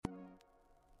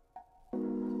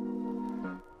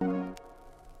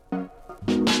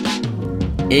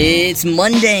It's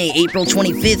Monday, April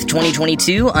 25th,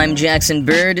 2022. I'm Jackson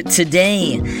Bird.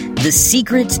 Today, the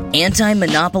secret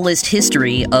anti-monopolist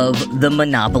history of the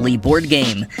Monopoly board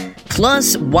game.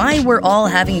 Plus, why we're all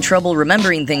having trouble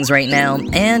remembering things right now,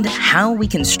 and how we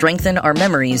can strengthen our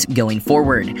memories going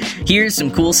forward. Here's some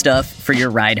cool stuff for your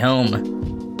ride home.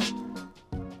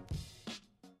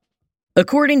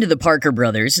 According to the Parker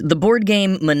brothers, the board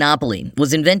game Monopoly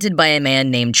was invented by a man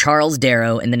named Charles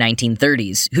Darrow in the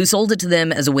 1930s, who sold it to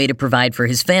them as a way to provide for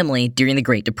his family during the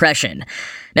Great Depression.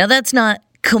 Now, that's not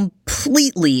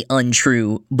completely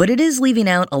untrue, but it is leaving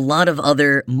out a lot of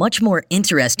other, much more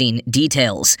interesting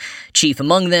details. Chief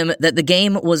among them, that the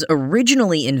game was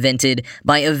originally invented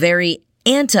by a very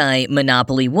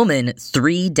anti-monopoly woman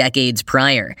 3 decades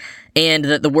prior, and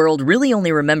that the world really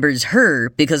only remembers her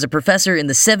because a professor in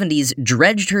the 70s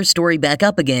dredged her story back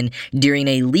up again during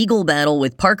a legal battle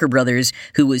with Parker Brothers,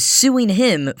 who was suing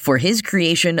him for his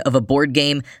creation of a board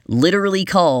game literally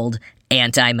called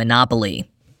Anti-Monopoly.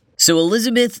 So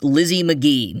Elizabeth Lizzie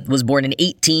McGee was born in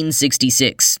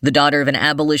 1866, the daughter of an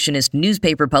abolitionist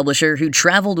newspaper publisher who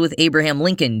traveled with Abraham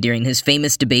Lincoln during his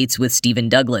famous debates with Stephen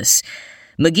Douglas.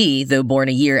 McGee, though born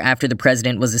a year after the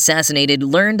president was assassinated,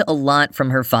 learned a lot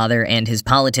from her father and his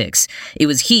politics. It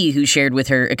was he who shared with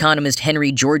her economist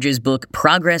Henry George's book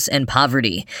Progress and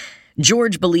Poverty.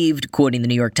 George believed, quoting the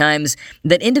New York Times,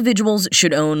 that individuals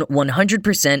should own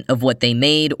 100% of what they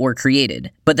made or created,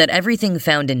 but that everything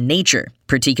found in nature,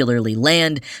 particularly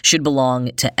land, should belong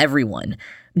to everyone.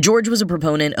 George was a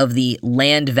proponent of the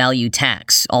land value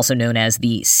tax, also known as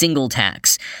the single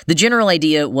tax. The general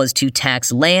idea was to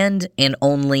tax land and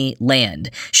only land,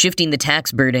 shifting the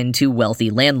tax burden to wealthy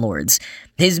landlords.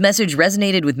 His message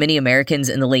resonated with many Americans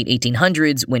in the late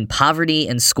 1800s when poverty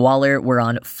and squalor were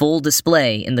on full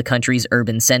display in the country's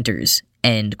urban centers.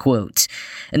 End quote.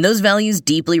 And those values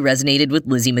deeply resonated with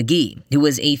Lizzie McGee, who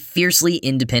was a fiercely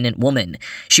independent woman.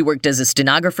 She worked as a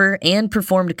stenographer and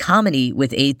performed comedy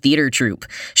with a theater troupe.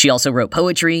 She also wrote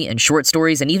poetry and short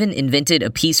stories and even invented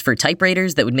a piece for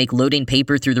typewriters that would make loading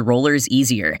paper through the rollers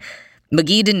easier.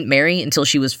 McGee didn't marry until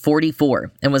she was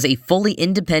 44 and was a fully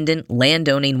independent,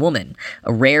 land-owning woman,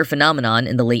 a rare phenomenon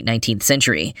in the late 19th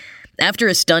century. After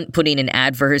a stunt putting an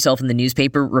ad for herself in the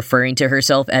newspaper referring to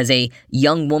herself as a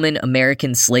young woman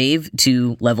American slave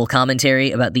to level commentary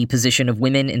about the position of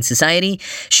women in society,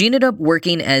 she ended up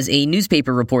working as a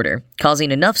newspaper reporter,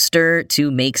 causing enough stir to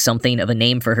make something of a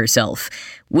name for herself,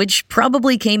 which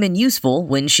probably came in useful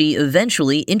when she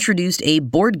eventually introduced a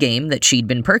board game that she'd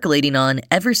been percolating on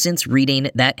ever since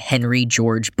reading that Henry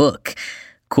George book.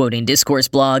 Quoting Discourse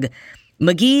blog,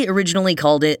 McGee originally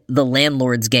called it the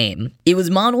Landlord's Game. It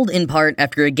was modeled in part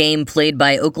after a game played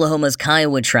by Oklahoma's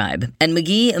Kiowa tribe, and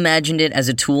McGee imagined it as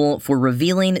a tool for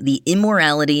revealing the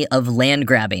immorality of land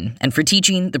grabbing and for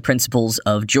teaching the principles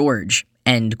of George.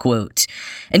 End quote.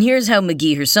 And here's how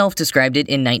McGee herself described it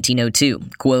in 1902.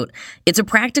 Quote, "It's a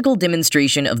practical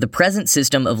demonstration of the present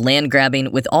system of land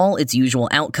grabbing with all its usual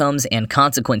outcomes and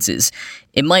consequences.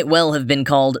 It might well have been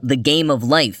called the game of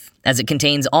life, as it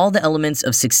contains all the elements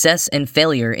of success and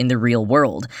failure in the real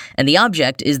world, and the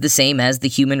object is the same as the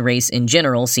human race in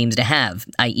general seems to have,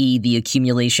 i.e. the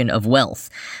accumulation of wealth.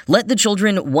 Let the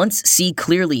children once see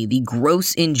clearly the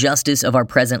gross injustice of our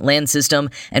present land system,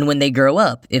 and when they grow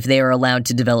up, if they are allowed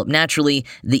to develop naturally,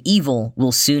 the evil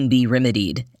will soon be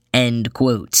remedied." End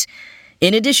quote.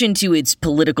 In addition to its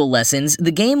political lessons,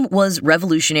 the game was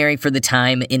revolutionary for the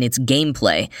time in its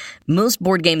gameplay. Most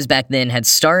board games back then had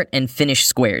start and finish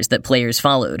squares that players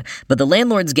followed, but the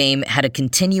Landlord's Game had a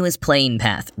continuous playing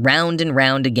path, round and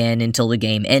round again until the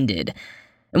game ended.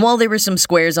 And while there were some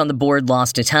squares on the board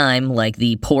lost to time, like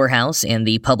the poorhouse and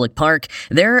the public park,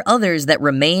 there are others that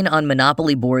remain on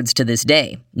Monopoly boards to this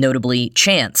day, notably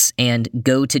Chance and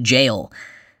Go to Jail.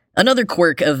 Another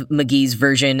quirk of McGee's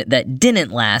version that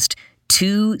didn't last: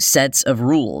 2 sets of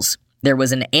rules. There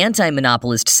was an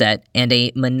anti-monopolist set and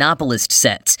a monopolist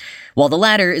set. While the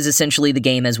latter is essentially the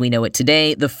game as we know it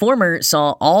today, the former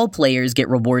saw all players get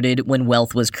rewarded when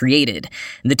wealth was created.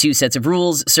 The 2 sets of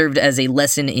rules served as a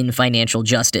lesson in financial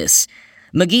justice.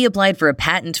 McGee applied for a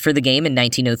patent for the game in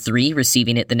 1903,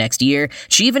 receiving it the next year.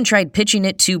 She even tried pitching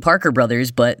it to Parker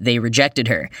Brothers, but they rejected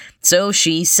her. So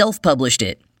she self-published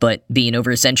it. But being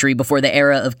over a century before the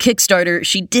era of Kickstarter,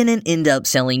 she didn't end up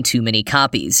selling too many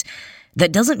copies.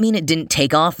 That doesn't mean it didn't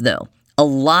take off, though. A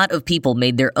lot of people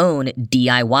made their own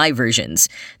DIY versions.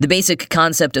 The basic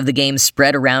concept of the game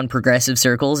spread around progressive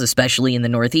circles, especially in the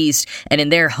Northeast, and in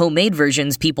their homemade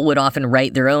versions, people would often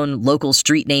write their own local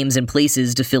street names and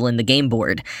places to fill in the game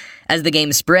board. As the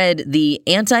game spread, the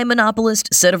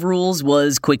anti-monopolist set of rules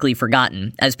was quickly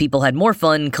forgotten, as people had more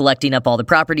fun collecting up all the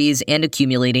properties and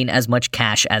accumulating as much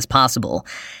cash as possible.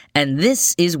 And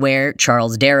this is where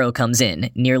Charles Darrow comes in,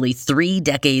 nearly 3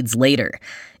 decades later.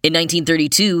 In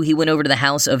 1932, he went over to the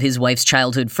house of his wife's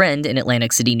childhood friend in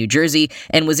Atlantic City, New Jersey,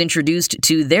 and was introduced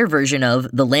to their version of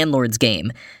the Landlord's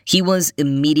Game. He was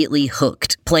immediately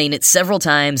hooked, playing it several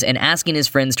times and asking his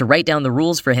friends to write down the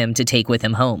rules for him to take with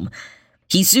him home.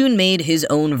 He soon made his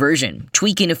own version,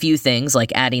 tweaking a few things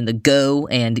like adding the go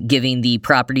and giving the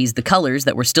properties the colors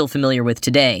that we're still familiar with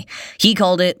today. He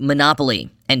called it Monopoly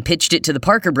and pitched it to the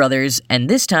Parker brothers, and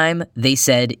this time they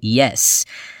said yes.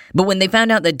 But when they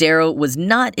found out that Darrow was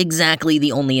not exactly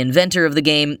the only inventor of the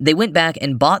game, they went back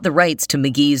and bought the rights to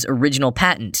McGee's original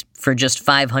patent for just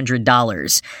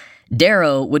 $500.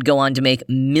 Darrow would go on to make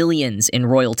millions in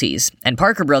royalties, and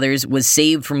Parker Brothers was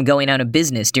saved from going out of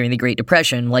business during the Great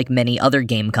Depression like many other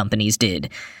game companies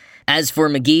did. As for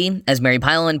McGee, as Mary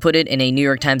Pylon put it in a New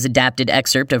York Times adapted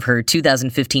excerpt of her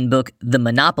 2015 book, The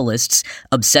Monopolists,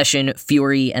 Obsession,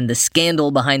 Fury, and the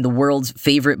Scandal Behind the World's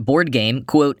Favorite Board Game,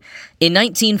 quote, "In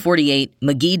 1948,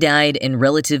 McGee died in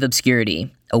relative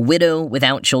obscurity, a widow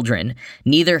without children.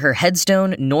 Neither her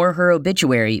headstone nor her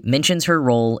obituary mentions her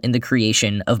role in the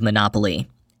creation of Monopoly."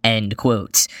 End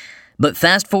quote. But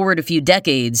fast forward a few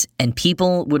decades, and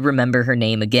people would remember her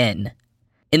name again.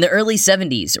 In the early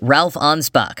 70s, Ralph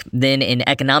Anspach, then an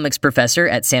economics professor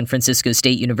at San Francisco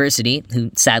State University, who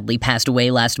sadly passed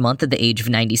away last month at the age of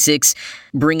 96,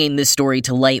 bringing this story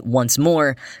to light once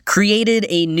more, created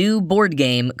a new board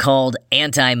game called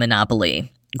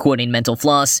Anti-Monopoly. Quoting Mental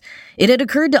Floss, "It had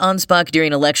occurred to Anspach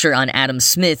during a lecture on Adam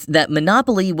Smith that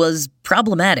monopoly was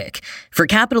problematic. For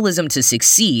capitalism to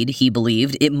succeed, he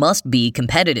believed, it must be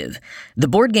competitive. The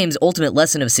board game's ultimate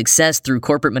lesson of success through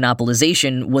corporate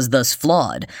monopolization was thus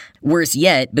flawed. Worse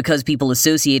yet, because people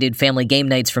associated family game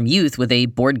nights from youth with a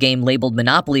board game labeled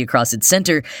Monopoly across its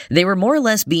center, they were more or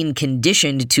less being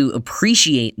conditioned to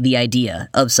appreciate the idea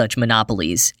of such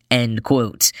monopolies." End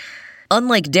quote.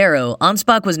 Unlike Darrow,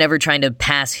 Anspach was never trying to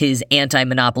pass his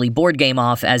anti-monopoly board game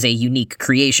off as a unique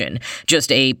creation,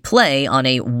 just a play on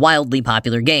a wildly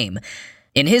popular game.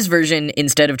 In his version,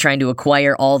 instead of trying to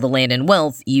acquire all the land and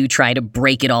wealth, you try to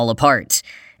break it all apart.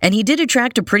 And he did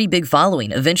attract a pretty big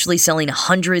following, eventually selling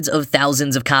hundreds of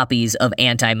thousands of copies of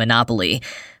Anti-Monopoly.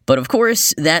 But of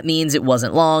course, that means it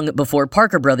wasn't long before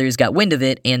Parker Brothers got wind of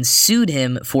it and sued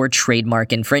him for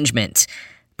trademark infringement.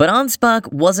 But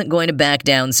Anspach wasn't going to back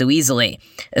down so easily,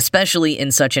 especially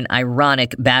in such an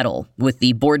ironic battle, with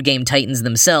the board game titans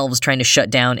themselves trying to shut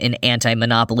down an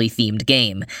anti-monopoly-themed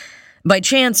game. By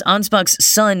chance, Anspach's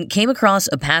son came across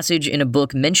a passage in a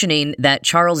book mentioning that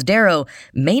Charles Darrow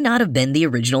may not have been the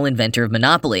original inventor of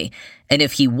Monopoly, and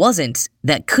if he wasn't,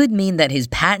 that could mean that his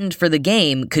patent for the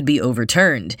game could be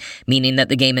overturned, meaning that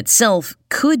the game itself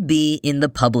could be in the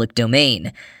public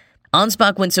domain.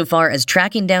 Anspach went so far as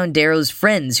tracking down Darrow's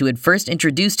friends who had first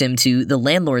introduced him to the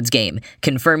Landlord's Game,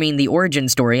 confirming the origin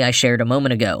story I shared a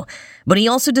moment ago. But he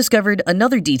also discovered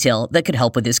another detail that could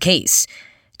help with his case.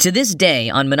 To this day,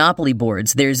 on Monopoly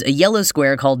boards, there's a yellow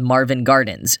square called Marvin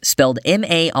Gardens, spelled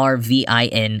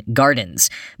M-A-R-V-I-N Gardens,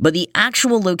 but the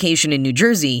actual location in New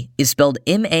Jersey is spelled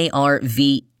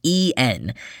M-A-R-V-E-N.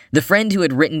 The friend who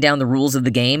had written down the rules of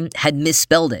the game had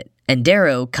misspelled it, and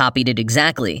Darrow copied it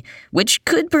exactly, which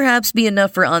could perhaps be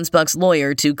enough for Anspach's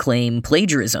lawyer to claim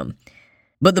plagiarism.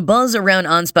 But the buzz around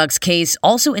Anspach's case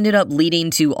also ended up leading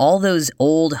to all those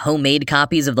old homemade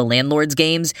copies of the Landlord's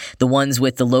games, the ones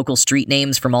with the local street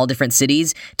names from all different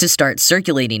cities, to start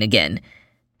circulating again.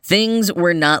 Things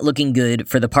were not looking good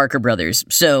for the Parker brothers,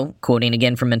 so, quoting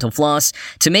again from Mental Floss,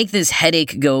 to make this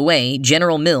headache go away,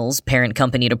 General Mills, parent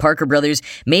company to Parker brothers,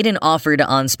 made an offer to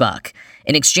Anspach.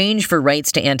 In exchange for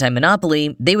rights to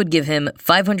anti-monopoly, they would give him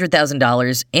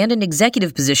 $500,000 and an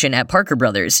executive position at Parker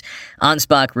Brothers.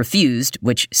 Anspach refused,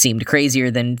 which seemed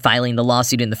crazier than filing the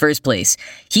lawsuit in the first place.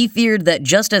 He feared that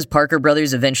just as Parker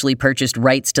Brothers eventually purchased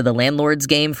rights to the Landlord's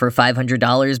Game for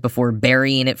 $500 before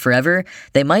burying it forever,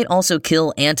 they might also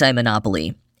kill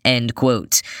anti-monopoly. End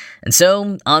quote. And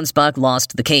so, Anspach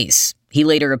lost the case. He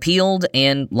later appealed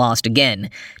and lost again.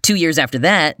 2 years after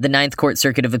that, the Ninth Court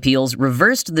Circuit of Appeals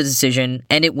reversed the decision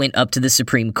and it went up to the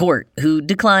Supreme Court, who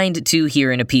declined to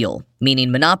hear an appeal, meaning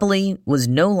monopoly was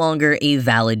no longer a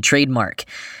valid trademark.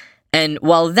 And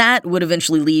while that would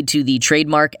eventually lead to the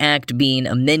Trademark Act being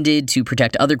amended to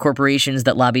protect other corporations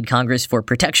that lobbied Congress for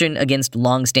protection against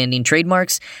long-standing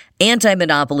trademarks,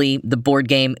 Anti-Monopoly, the board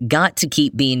game, got to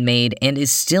keep being made and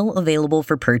is still available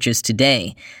for purchase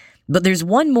today. But there's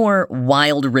one more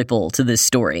wild ripple to this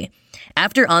story.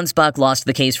 After Ansbach lost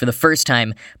the case for the first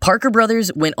time, Parker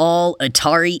Brothers went all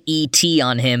Atari ET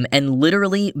on him and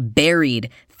literally buried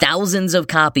thousands of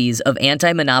copies of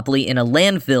Anti-Monopoly in a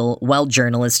landfill while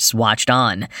journalists watched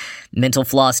on. Mental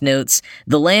Floss notes,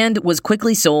 the land was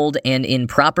quickly sold and in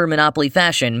proper Monopoly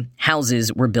fashion,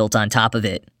 houses were built on top of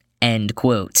it. End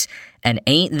quote. And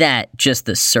ain't that just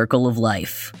the circle of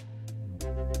life?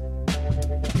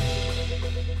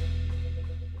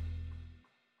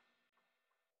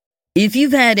 If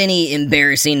you've had any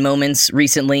embarrassing moments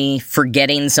recently,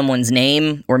 forgetting someone's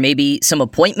name, or maybe some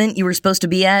appointment you were supposed to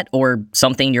be at, or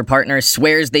something your partner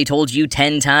swears they told you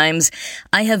 10 times,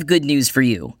 I have good news for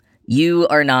you. You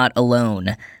are not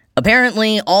alone.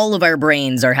 Apparently, all of our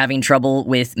brains are having trouble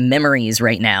with memories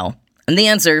right now. And the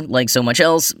answer, like so much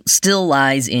else, still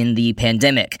lies in the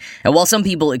pandemic. And while some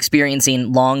people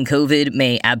experiencing long COVID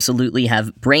may absolutely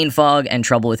have brain fog and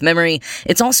trouble with memory,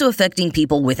 it's also affecting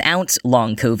people without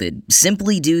long COVID,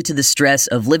 simply due to the stress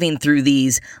of living through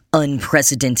these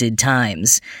unprecedented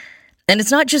times. And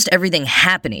it's not just everything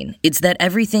happening, it's that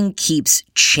everything keeps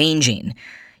changing.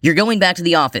 You're going back to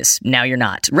the office. Now you're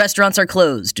not. Restaurants are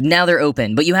closed. Now they're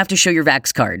open, but you have to show your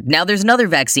vax card. Now there's another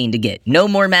vaccine to get. No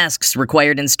more masks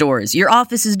required in stores. Your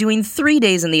office is doing 3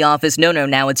 days in the office. No,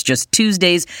 now it's just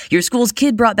Tuesdays. Your school's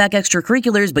kid brought back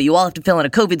extracurriculars, but you all have to fill out a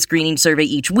COVID screening survey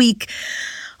each week.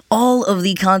 All of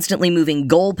the constantly moving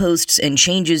goalposts and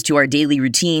changes to our daily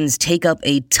routines take up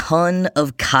a ton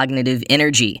of cognitive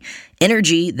energy.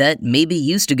 Energy that maybe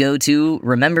used to go to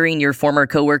remembering your former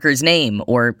coworker's name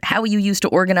or how you used to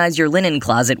organize your linen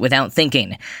closet without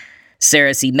thinking.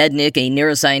 Sarah C. Mednick, a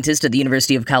neuroscientist at the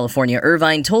University of California,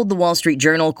 Irvine, told the Wall Street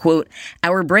Journal, quote,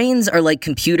 "Our brains are like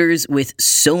computers with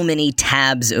so many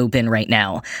tabs open right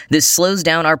now. This slows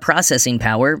down our processing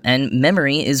power, and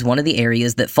memory is one of the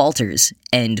areas that falters,"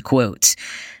 end quote.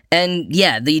 And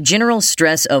yeah, the general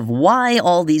stress of why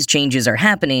all these changes are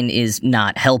happening is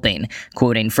not helping.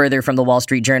 Quoting further from the Wall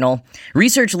Street Journal,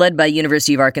 research led by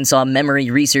University of Arkansas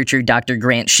memory researcher Dr.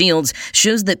 Grant Shields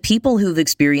shows that people who've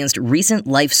experienced recent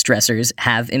life stressors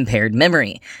have impaired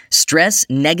memory. Stress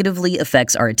negatively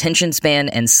affects our attention span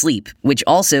and sleep, which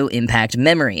also impact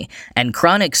memory. And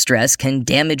chronic stress can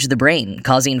damage the brain,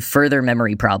 causing further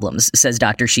memory problems, says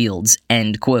Dr. Shields,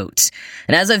 end quote.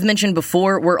 And as I've mentioned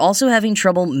before, we're also having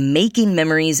trouble making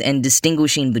memories and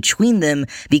distinguishing between them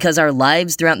because our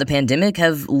lives throughout the pandemic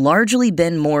have largely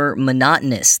been more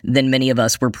monotonous than many of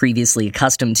us were previously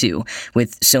accustomed to,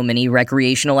 with so many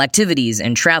recreational activities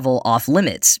and travel off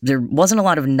limits. There wasn't a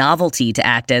lot of novelty to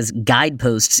act as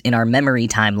guideposts in our memory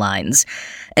timelines.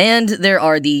 And there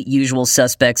are the usual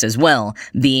suspects as well,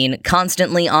 being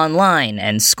constantly online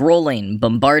and scrolling,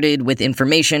 bombarded with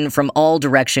information from all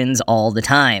directions all the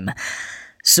time.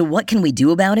 So what can we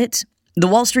do about it? The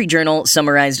Wall Street Journal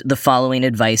summarized the following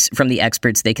advice from the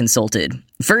experts they consulted.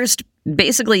 First,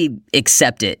 basically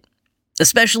accept it.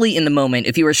 Especially in the moment,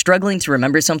 if you are struggling to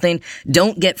remember something,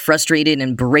 don't get frustrated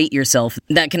and berate yourself.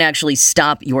 That can actually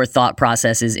stop your thought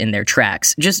processes in their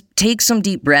tracks. Just take some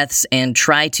deep breaths and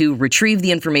try to retrieve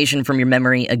the information from your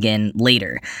memory again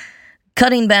later.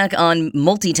 Cutting back on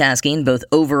multitasking, both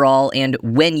overall and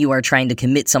when you are trying to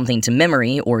commit something to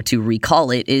memory or to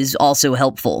recall it, is also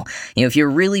helpful. If you're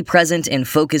really present and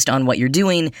focused on what you're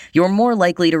doing, you're more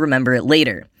likely to remember it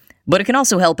later. But it can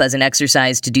also help as an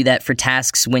exercise to do that for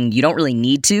tasks when you don't really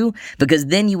need to, because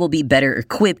then you will be better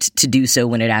equipped to do so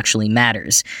when it actually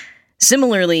matters.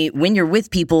 Similarly, when you're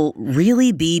with people,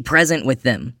 really be present with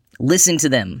them. Listen to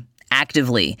them.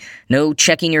 Actively. No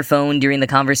checking your phone during the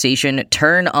conversation.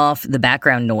 Turn off the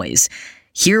background noise.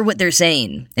 Hear what they're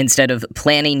saying instead of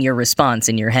planning your response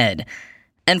in your head.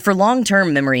 And for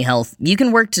long-term memory health, you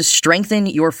can work to strengthen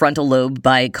your frontal lobe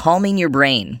by calming your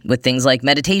brain with things like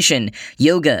meditation,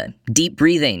 yoga, deep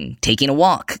breathing, taking a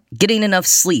walk, getting enough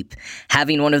sleep,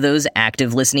 having one of those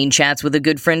active listening chats with a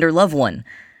good friend or loved one.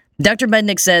 Dr.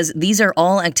 Mednick says these are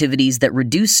all activities that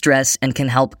reduce stress and can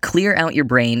help clear out your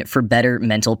brain for better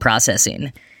mental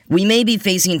processing. We may be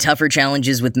facing tougher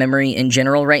challenges with memory in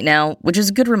general right now, which is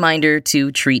a good reminder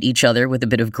to treat each other with a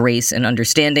bit of grace and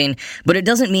understanding, but it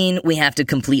doesn't mean we have to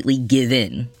completely give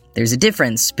in. There's a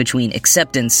difference between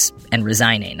acceptance and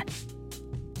resigning.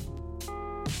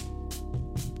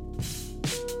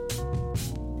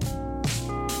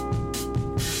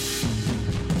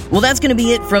 Well, that's going to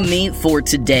be it from me for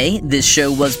today. This show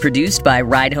was produced by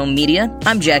Ride Home Media.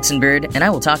 I'm Jackson Bird, and I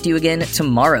will talk to you again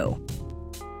tomorrow.